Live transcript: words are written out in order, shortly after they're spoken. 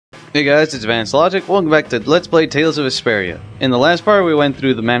Hey guys, it's Advanced Logic. Welcome back to Let's Play Tales of Vesperia. In the last part, we went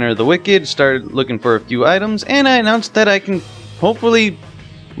through the Manor of the Wicked, started looking for a few items, and I announced that I can, hopefully,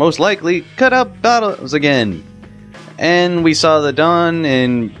 most likely, cut out battles again. And we saw the Don,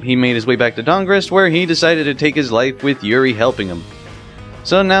 and he made his way back to Dongrist, where he decided to take his life with Yuri helping him.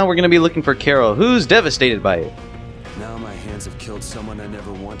 So now we're going to be looking for Karol, who's devastated by it. Now my hands have killed someone I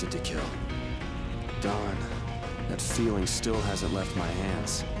never wanted to kill. Darn, that feeling still hasn't left my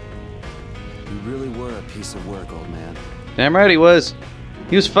hands. You really were a piece of work, old man. Damn right he was.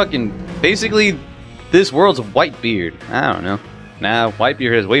 He was fucking basically this world's Whitebeard. I don't know. Nah,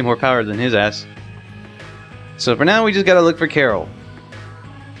 Whitebeard has way more power than his ass. So for now, we just gotta look for Karol.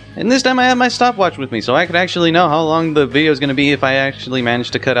 And this time I have my stopwatch with me, so I could actually know how long the video is gonna be if I actually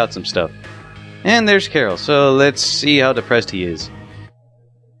manage to cut out some stuff. And there's Karol, so let's see how depressed he is.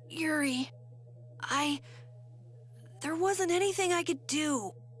 Yuri, there wasn't anything I could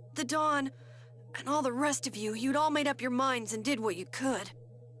do. The Dawn, and all the rest of you, you'd all made up your minds and did what you could.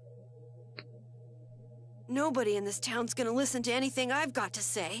 Nobody in this town's gonna listen to anything I've got to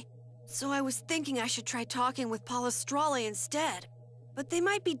say. So I was thinking I should try talking with Palestrale instead. But they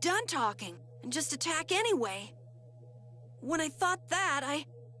might be done talking, and just attack anyway. When I thought that,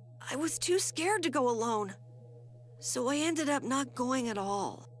 I was too scared to go alone. So I ended up not going at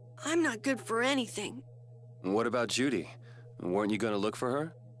all. I'm not good for anything. What about Judy? Weren't you gonna look for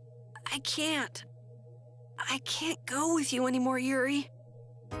her? I can't go with you anymore, Yuri.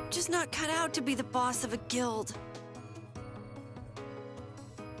 I'm just not cut out to be the boss of a guild.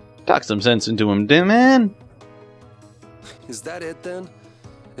 Talk some sense into him, man. Is that it then?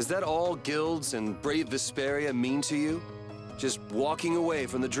 Is that all guilds and brave Vesperia mean to you? Just walking away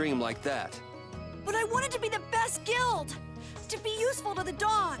from the dream like that? But I wanted to be the best guild! To be useful to the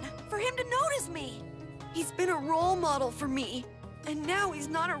Dawn! For him to notice me! He's been a role model for me, and now he's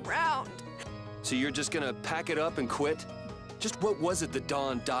not around. So you're just gonna pack it up and quit? Just what was it the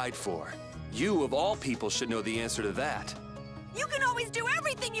Dawn died for? You, of all people, should know the answer to that. You can always do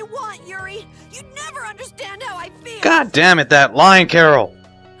everything you want, Yuri! You'd never understand how I feel! God damn it, that line, Karol!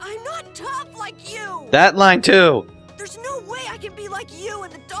 I'm not tough like you! That line too! There's no way I can be like you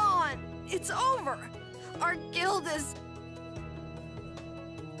and the Dawn! It's over! Our guild is...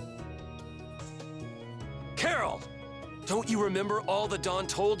 Karol! Don't you remember all the Dawn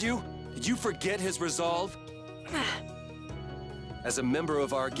told you? Did you forget his resolve? As a member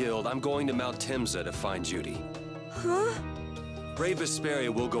of our guild, I'm going to Mount Temza to find Judy. Huh? Brave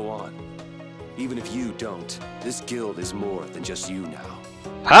Vesperia will go on. Even if you don't, this guild is more than just you now.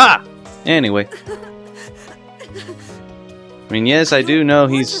 Ha! Anyway. I mean, yes, I do know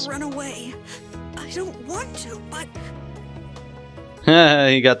he's... I don't want to run away. I don't want to, but...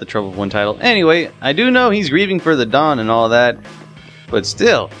 He got the Trouble One title. Anyway, I do know he's grieving for the Dawn and all that. But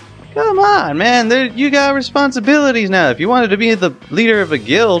still, come on, man. You got responsibilities now. If you wanted to be the leader of a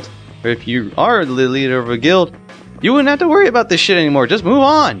guild, or if you are the leader of a guild, you wouldn't have to worry about this shit anymore. Just move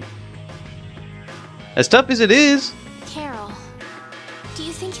on. As tough as it is. Karol, do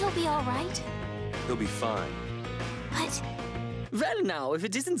you think he'll be alright? He'll be fine. But... Well now, if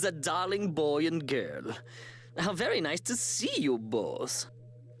it isn't that darling boy and girl. How very nice to see you both.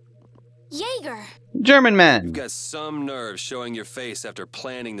 Jaeger! German man. You've got some nerve showing your face after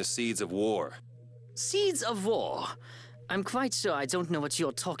planting the seeds of war. Seeds of war? I'm quite sure I don't know what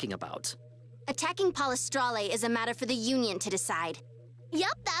you're talking about. Attacking Palestrale is a matter for the Union to decide.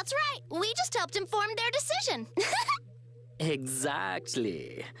 Yep, that's right. We just helped inform their decision.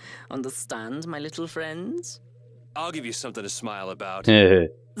 Exactly. Understand, my little friends? I'll give you something to smile about.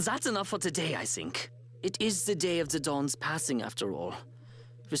 That's enough for today, I think. It is the day of the Dawn's passing, after all.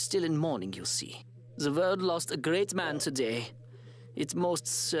 We're still in mourning, you see. The world lost a great man today. It most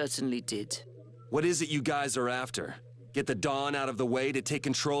certainly did. What is it you guys are after? Get the Dawn out of the way to take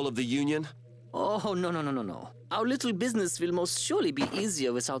control of the Union? Oh, no. Our little business will most surely be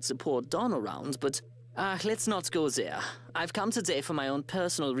easier without the poor Dawn around, but let's not go there. I've come today for my own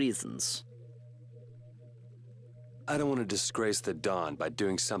personal reasons. I don't want to disgrace the Dawn by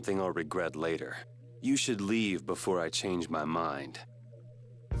doing something I'll regret later. You should leave before I change my mind.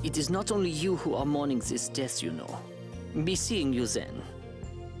 It is not only you who are mourning this death, you know. Be seeing you then.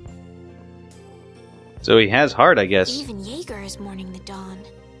 So he has heart, I guess. Even Jaeger is mourning the Dawn.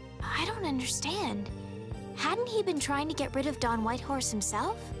 I don't understand. Hadn't he been trying to get rid of Don Whitehorse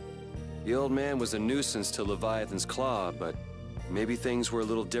himself? The old man was a nuisance to Leviathan's Claw, but maybe things were a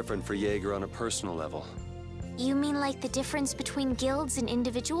little different for Jaeger on a personal level. You mean like the difference between guilds and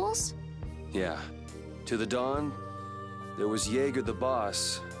individuals? Yeah. To the Dawn, there was Jaeger the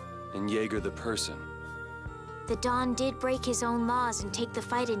boss, and Jaeger the person. The Don did break his own laws and take the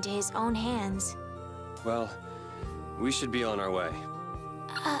fight into his own hands. Well, we should be on our way.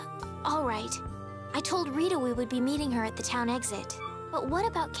 All right. I told Rita we would be meeting her at the town exit. But what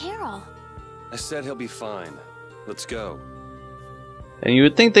about Karol? I said he'll be fine. Let's go. And you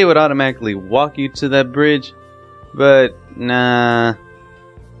would think they would automatically walk you to that bridge, but nah.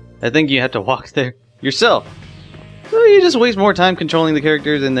 I think you have to walk there yourself. So you just waste more time controlling the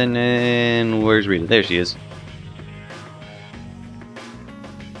characters, and then and where's Rita? There she is.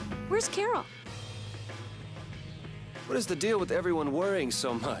 Where's Karol? What is the deal with everyone worrying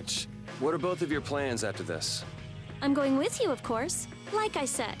so much? What are both of your plans after this? I'm going with you, of course. Like I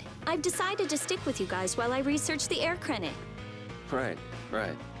said, I've decided to stick with you guys while I research the air credit. Right.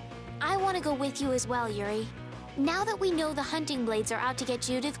 I want to go with you as well, Yuri. Now that we know the hunting blades are out to get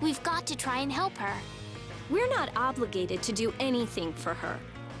Judith, we've got to try and help her. We're not obligated to do anything for her.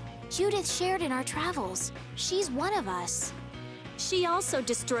 Judith shared in our travels. She's one of us. She also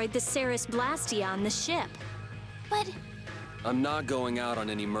destroyed the Ceres Blastia on the ship. But I'm not going out on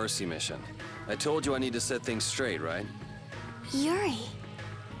any mercy mission. I told you I need to set things straight, right? Yuri...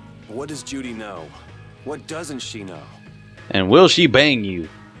 What does Judy know? What doesn't she know? And will she bang you?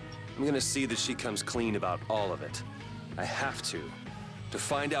 I'm gonna see that she comes clean about all of it. I have to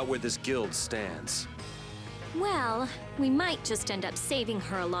find out where this guild stands. Well, we might just end up saving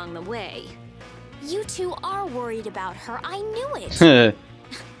her along the way. You two are worried about her. I knew it.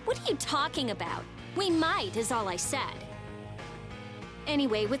 What are you talking about? We might, is all I said.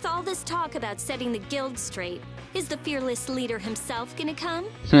 Anyway, with all this talk about setting the guild straight, is the fearless leader himself gonna come?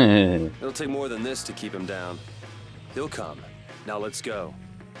 It'll take more than this to keep him down. He'll come. Now let's go.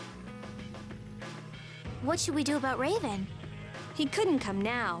 What should we do about Raven? He couldn't come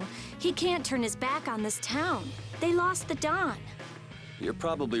now. He can't turn his back on this town. They lost the Don. You're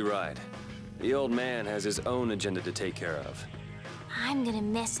probably right. The old man has his own agenda to take care of. I'm gonna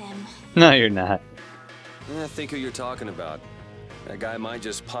miss him. No, you're not. I think who you're talking about. That guy might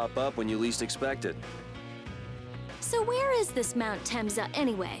just pop up when you least expect it. So where is this Mount Temza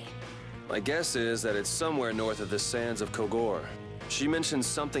anyway? My guess is that it's somewhere north of the sands of Kogor. She mentioned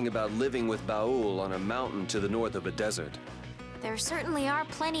something about living with Baul on a mountain to the north of a desert. There certainly are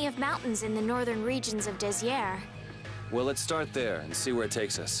plenty of mountains in the northern regions of Desier. Well, let's start there and see where it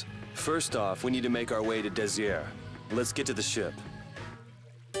takes us. First off, we need to make our way to Desier. Let's get to the ship.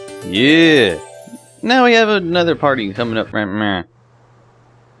 Yeah. Now we have another party coming up.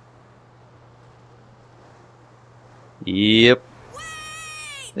 Yep.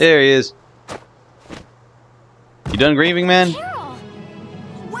 There he is. You done grieving, man? Karol!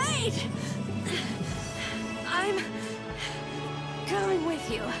 Wait! I'm coming with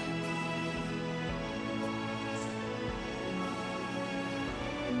you.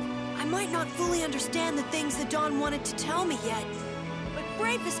 I might not fully understand the things that Dawn wanted to tell me yet, but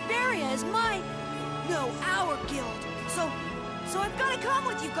Brave Vesperia is our guild. So I've got to come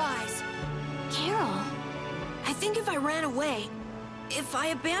with you guys. Karol! I think if I ran away, if I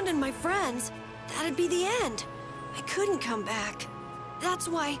abandoned my friends, that'd be the end. I couldn't come back. That's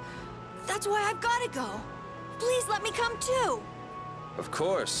why I've got to go. Please let me come too. Of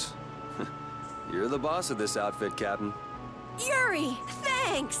course. You're the boss of this outfit, Captain. Yuri,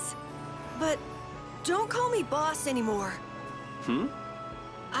 thanks. But don't call me boss anymore.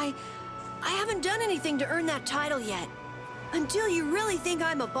 I haven't done anything to earn that title yet. Until you really think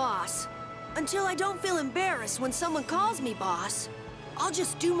I'm a boss. Until I don't feel embarrassed when someone calls me boss. I'll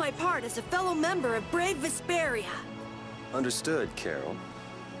just do my part as a fellow member of Brave Vesperia. Understood, Karol.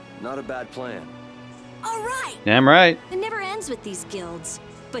 Not a bad plan. All right. Damn right. It never ends with these guilds.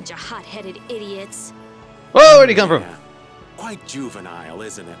 Bunch of hot-headed idiots. Whoa, where'd he come from? Yeah. Quite juvenile,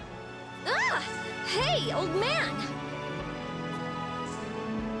 isn't it? Ah! Hey, old man!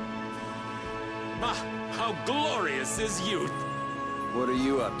 Ah, how glorious is youth! What are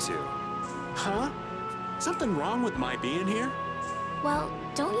you up to? Huh? Something wrong with my being here? Well,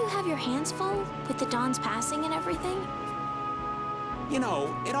 don't you have your hands full with the Dawn's passing and everything? You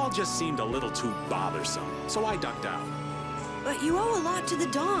know, it all just seemed a little too bothersome, so I ducked out. But you owe a lot to the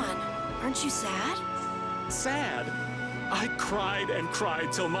Dawn. Aren't you sad? Sad? I cried and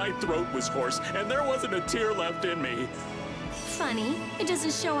cried till my throat was hoarse, and there wasn't a tear left in me. Funny, it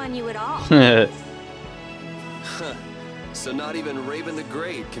doesn't show on you at all. So not even Raven the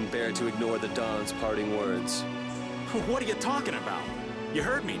Great can bear to ignore the Dawn's parting words. What are you talking about? You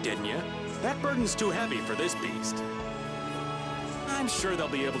heard me, didn't you? That burden's too heavy for this beast. I'm sure they'll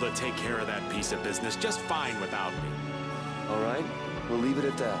be able to take care of that piece of business just fine without me. All right, we'll leave it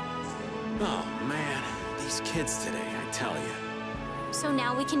at that. Oh, man. These kids today, I tell you. So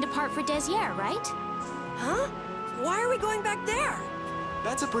now we can depart for Desier, right? Huh? Why are we going back there?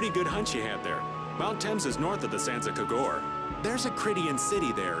 That's a pretty good hunch you had there. Mount Temza is north of the Sands of Kagor. There's a Krydian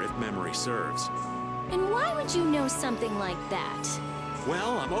city there, if memory serves. And why would you know something like that?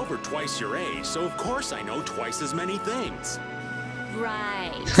 Well, I'm over twice your age, so of course I know twice as many things.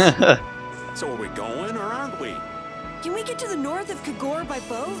 Right. So are we going, or aren't we? Can we get to the north of Kagor by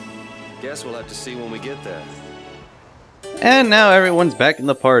boat? Guess we'll have to see when we get there. And now everyone's back in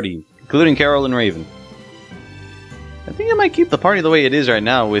the party, including Karol and Raven. I think I might keep the party the way it is right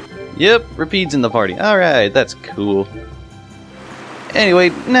now with, yep, Repeat's in the party. Alright, that's cool. Anyway,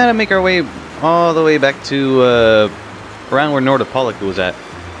 now to make our way all the way back to, around where Nordopolica was at.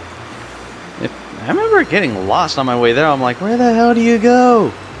 I remember getting lost on my way there. I'm like, where the hell do you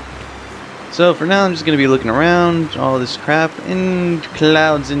go? So for now, I'm just going to be looking around, all this crap, and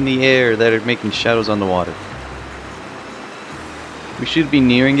clouds in the air that are making shadows on the water. We should be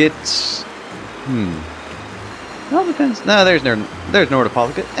nearing it. Well, depends. No, there's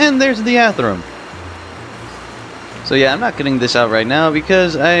Nordopolica, and there's the Atherum. So yeah, I'm not getting this out right now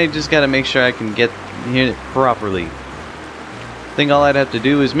because I just got to make sure I can get here properly. I think all I'd have to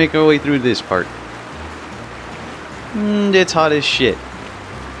do is make our way through this part. It's hot as shit.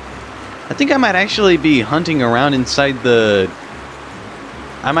 I think I might actually be hunting around inside the...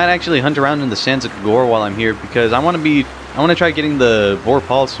 I might actually hunt around in the Sands of Kagor while I'm here because I want to try getting the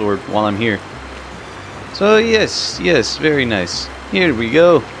Vorpal sword while I'm here. So yes, very nice. Here we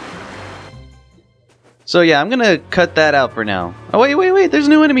go. So yeah, I'm gonna cut that out for now. Oh wait, there's a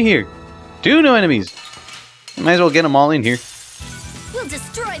new enemy here. 2 new enemies. Might as well get them all in here. We'll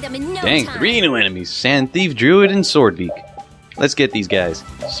destroy them in no Dang, time. 3 new enemies. Sand Thief, Druid, and Swordbeak. Let's get these guys.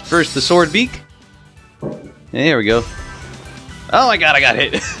 First the Swordbeak. There we go. Oh my god, I got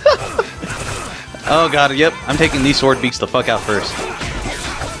hit. Oh god, yep. I'm taking these Swordbeaks the fuck out first.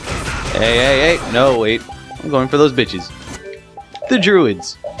 Hey. No, wait. I'm going for those bitches. The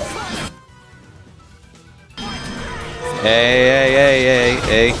Druids. Hey.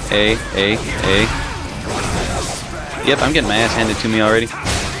 Yep, I'm getting my ass handed to me already.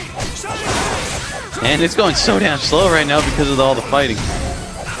 And it's going so damn slow right now because of all the fighting.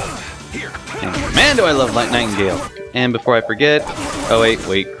 And man, do I love Nightingale. And before I forget... Oh,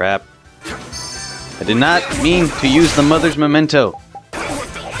 wait, crap. I did not mean to use the Mother's Memento.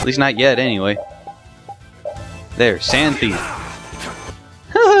 At least not yet, anyway. There, Sand Thief.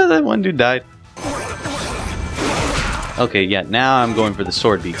 That one dude died. Okay, yeah, now I'm going for the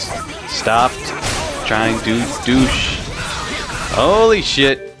Swordbeaks. Stop trying to douche. Holy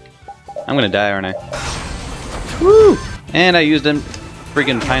shit. I'm gonna die, aren't I? Woo! And I used them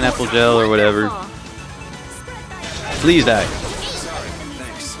freaking pineapple gel or whatever. Please die.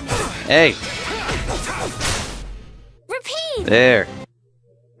 Hey. Repeat! There.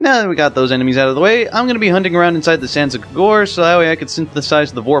 Now that we got those enemies out of the way, I'm gonna be hunting around inside the Sands of Kagor so that way I could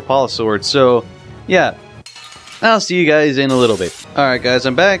synthesize the Vorpal sword. So, yeah. I'll see you guys in a little bit. Alright guys,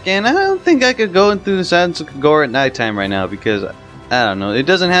 I'm back, and I don't think I could go through the Sands of Kagor at nighttime right now because, I don't know, it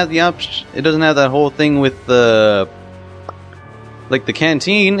doesn't have the option, it doesn't have that whole thing with the, like the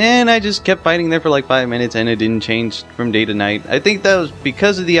canteen, and I just kept fighting there for like 5 minutes and it didn't change from day to night. I think that was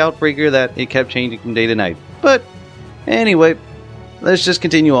because of the Outbreaker that it kept changing from day to night. But, anyway, let's just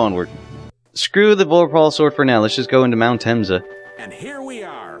continue onward. Screw the Vorpal sword for now, let's just go into Mount Temza. And here we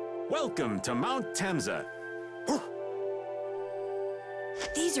are. Welcome to Mount Temza.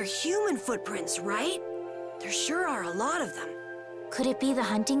 These are human footprints, right? There sure are a lot of them. Could it be the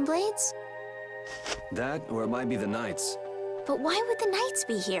hunting blades? That, or it might be the Knights. But why would the Knights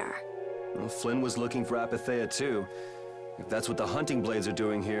be here? Well, Flynn was looking for Apatheia too. If that's what the hunting blades are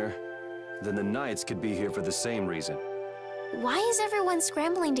doing here, then the Knights could be here for the same reason. Why is everyone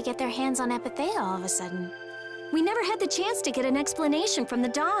scrambling to get their hands on Apatheia all of a sudden? We never had the chance to get an explanation from the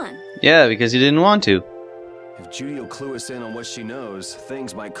Dawn. Yeah, because he didn't want to. If Judy will clue us in on what she knows,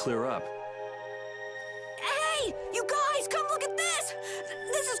 things might clear up. Hey! You guys, come look at this!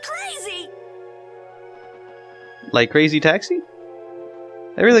 This is crazy! Like Crazy Taxi?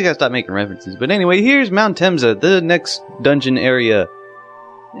 I really gotta stop making references. But anyway, here's Mount Temza, the next dungeon area.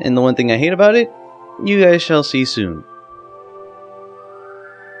 And the one thing I hate about it, you guys shall see soon.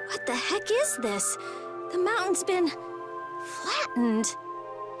 What the heck is this? The mountain's been flattened.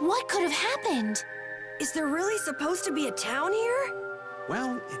 What could have happened? Is there really supposed to be a town here?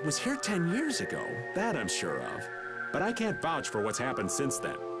 Well, it was here 10 years ago. That I'm sure of. But I can't vouch for what's happened since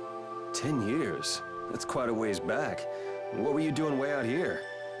then. 10 years? That's quite a ways back. What were you doing way out here?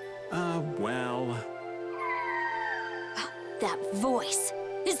 Well... That voice.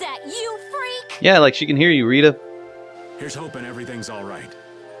 Is that you, freak? Yeah, like she can hear you, Rita. Here's hoping everything's alright.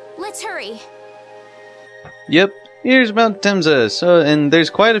 Let's hurry. Yep, here's Mount Temza. And there's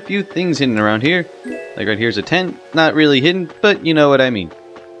quite a few things hidden around here. Like right here's a tent. Not really hidden, but you know what I mean.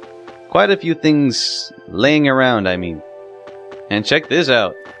 Quite a few things laying around, I mean. And check this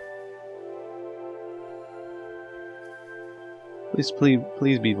out.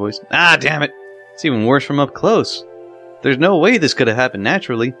 Please be voiced. Ah, damn it! It's even worse from up close. There's no way this could have happened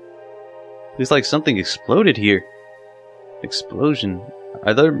naturally. It's like something exploded here. Explosion.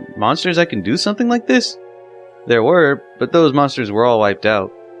 Are there monsters that can do something like this? There were, but those monsters were all wiped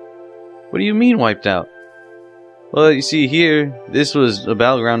out. What do you mean wiped out? Well, you see here, this was a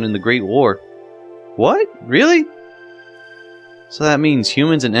battleground in the Great War. What? Really? So that means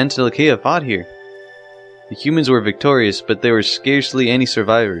humans and Entelekea fought here. The humans were victorious, but there were scarcely any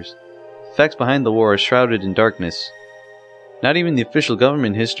survivors. The facts behind the war are shrouded in darkness. Not even the official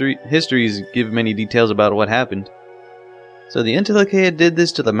government histories give many details about what happened. So the Entelekea did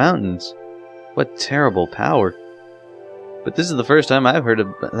this to the mountains. What terrible power. But this is the first time I've heard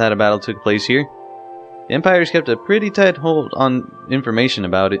that a battle took place here. The Empire's kept a pretty tight hold on information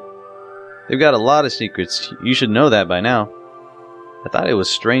about it. They've got a lot of secrets. You should know that by now. I thought it was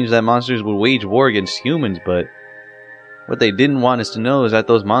strange that monsters would wage war against humans, but what they didn't want us to know is that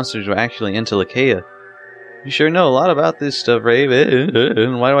those monsters were actually Entelekea. You sure know a lot about this stuff, Rave.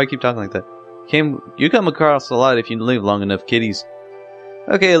 Why do I keep talking like that? You come across a lot if you live long enough, kiddies.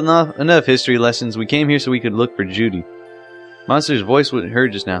 Okay, enough history lessons. We came here so we could look for Judy. Monster's voice wasn't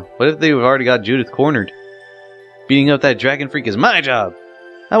heard just now. What if they've already got Judith cornered? Beating up that dragon freak is my job.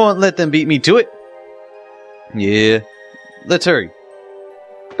 I won't let them beat me to it. Yeah, let's hurry.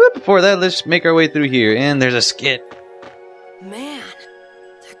 But before that, let's make our way through here. And there's a skit. Man,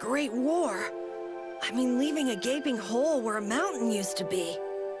 the Great War. I mean, leaving a gaping hole where a mountain used to be.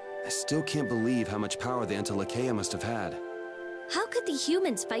 I still can't believe how much power the Entelekea must have had. How could the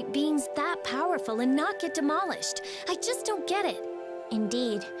humans fight beings that powerful and not get demolished? I just don't get it.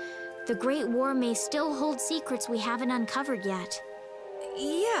 Indeed. The Great War may still hold secrets we haven't uncovered yet.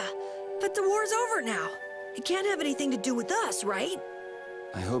 Yeah, but the war's over now. It can't have anything to do with us, right?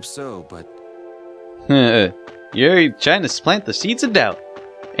 I hope so, but... You're trying to plant the seeds of doubt.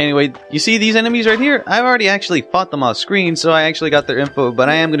 Anyway, you see these enemies right here? I've already actually fought them off screen, so I actually got their info, but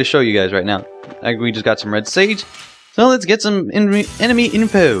I am going to show you guys right now. We just got some red sage, so let's get some enemy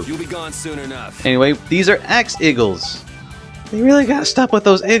info. You'll be gone soon enough. Anyway, these are axe eagles. They really gotta stop with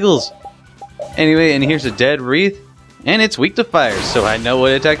those eagles. Anyway, and here's a dead wreath, and it's weak to fire, so I know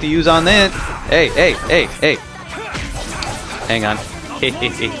what attack to use on that. Hey. Hang on.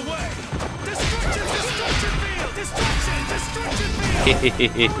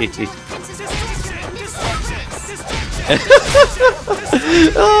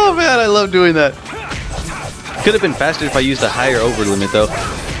 Oh man, I love doing that. Could have been faster if I used a higher over limit though.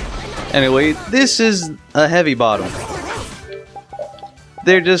 Anyway, this is a heavy bottom.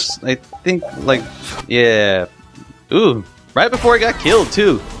 They're just, I think, like, yeah. Ooh, right before I got killed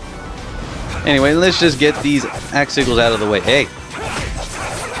too. Anyway, let's just get these axe eagles out of the way. Hey.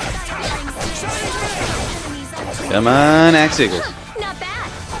 Come on, axe eagles. Not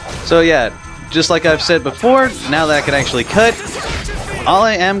bad. So yeah, just like I've said before, now that I can actually cut, all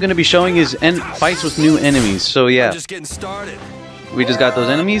I am going to be showing is fights with new enemies. So yeah, I'm just getting started. We just got those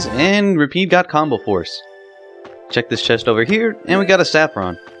enemies, and Repeat got combo force. Check this chest over here, and we got a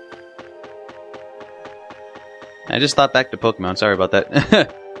saffron. I just thought back to Pokemon, sorry about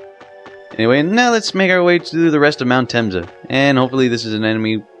that. Anyway, now let's make our way to the rest of Mount Temza. And hopefully this is an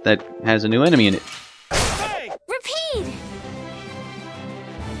enemy that has a new enemy in it. Repeat!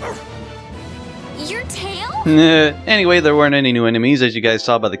 Your tail? Anyway, there weren't any new enemies, as you guys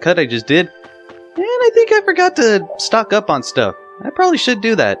saw by the cut I just did. And I think I forgot to stock up on stuff. I probably should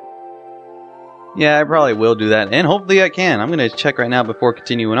do that. Yeah, I probably will do that, and hopefully I can. I'm going to check right now before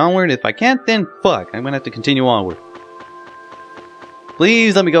continuing onward. If I can't, then fuck. I'm going to have to continue onward.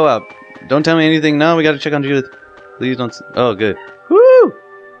 Please let me go out. Don't tell me anything. No, we got to check on Judith. Please don't... Oh, good. Woo!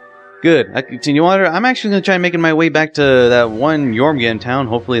 Good. I continue onward. I'm actually going to try making my way back to that one Jormungand town.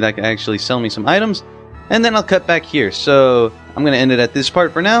 Hopefully that can actually sell me some items. And then I'll cut back here. So I'm going to end it at this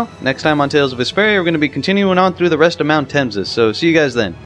part for now. Next time on Tales of Vesperia, we're going to be continuing on through the rest of Mount Temza. So see you guys then.